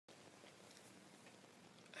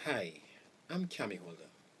Hi, I'm Kammie Holder,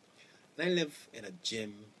 and I live in a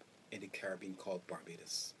gym in the Caribbean called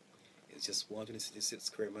Barbados. It's just 166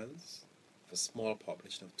 square miles with a small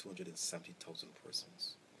population of 270,000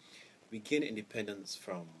 persons. We gained independence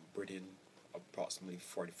from Britain approximately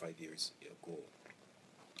 45 years ago.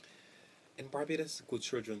 In Barbados, good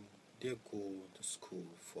children, they go to school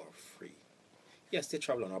for free. Yes, they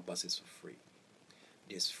travel on our buses for free.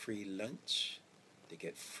 There's free lunch, they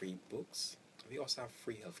get free books, we also have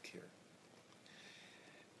free healthcare.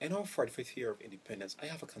 In our 45th year of independence, I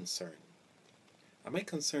have a concern. And my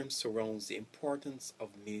concern surrounds the importance of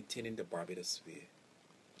maintaining the Barbados way.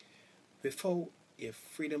 Without a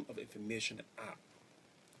Freedom of Information Act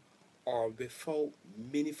or without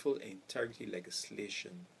meaningful integrity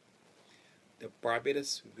legislation, the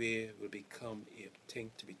Barbados way will become a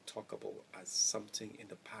thing to be talked about as something in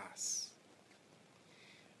the past.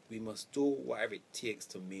 We must do whatever it takes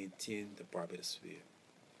to maintain the Barbados way.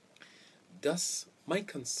 Thus, my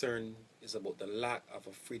concern is about the lack of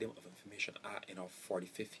a Freedom of Information Act in our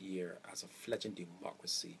 45th year as a fledgling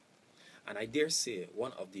democracy, and I dare say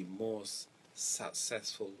one of the most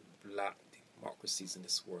successful black democracies in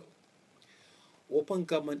this world. Open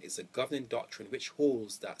government is a governing doctrine which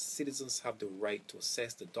holds that citizens have the right to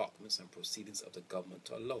assess the documents and proceedings of the government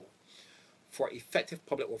to allow for effective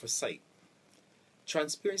public oversight.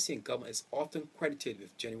 Transparency in government is often credited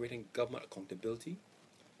with generating government accountability,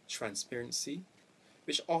 transparency,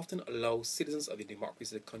 which often allows citizens of a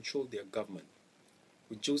democracy to control their government,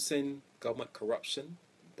 reducing government corruption,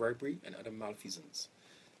 bribery, and other malfeasance.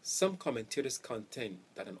 Some commentators contend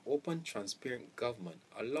that an open, transparent government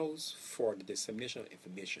allows for the dissemination of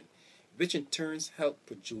information, which in turn helps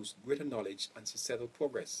produce greater knowledge and societal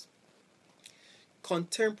progress.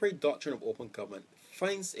 Contemporary doctrine of open government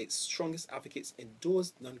finds its strongest advocates in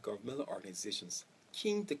those non-governmental organizations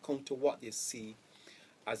keen to counter what they see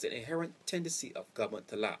as an inherent tendency of government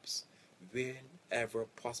to lapse, whenever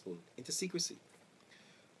possible, into secrecy.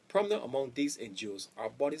 Prominent among these NGOs are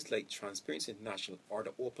bodies like Transparency International or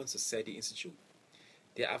the Open Society Institute.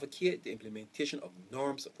 They advocate the implementation of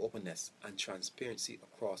norms of openness and transparency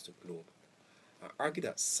across the globe, and argue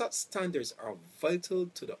that such standards are vital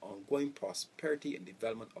to the ongoing prosperity and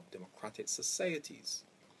development of democratic societies.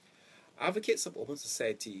 Advocates of open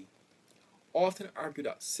society often argue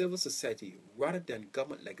that civil society, rather than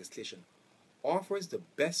government legislation, offers the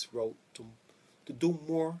best route to do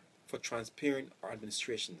more for transparent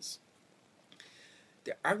administrations.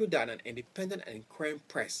 They argue that an independent and inquiring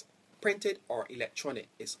press, printed or electronic,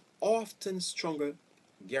 is often stronger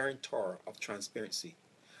guarantor of transparency.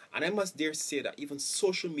 And I must dare say that even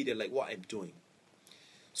social media, like what I'm doing.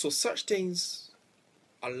 So such things,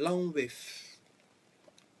 along with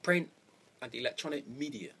print and electronic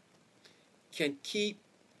media, can keep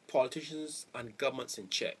politicians and governments in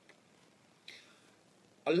check.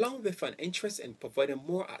 Along with an interest in providing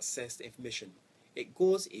more access to information, it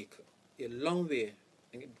goes a long way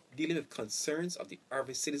in dealing with concerns of the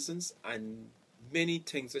average citizens and many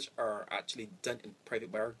things which are actually done in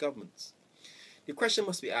private by our governments. The question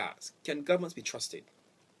must be asked, can governments be trusted?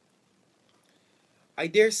 I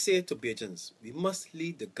dare say to Bajans, we must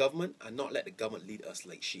lead the government and not let the government lead us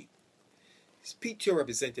like sheep. Speak to your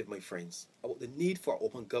representative, my friends, about the need for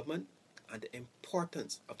open government and the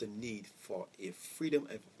importance of the need for a Freedom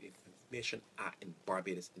of Information Act in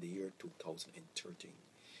Barbados in the year 2013.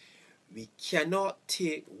 We cannot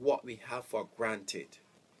take what we have for granted.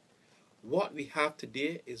 What we have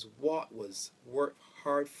today is what was worked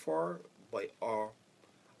hard for by our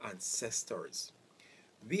ancestors.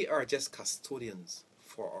 We are just custodians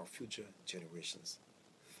for our future generations.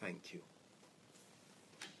 Thank you.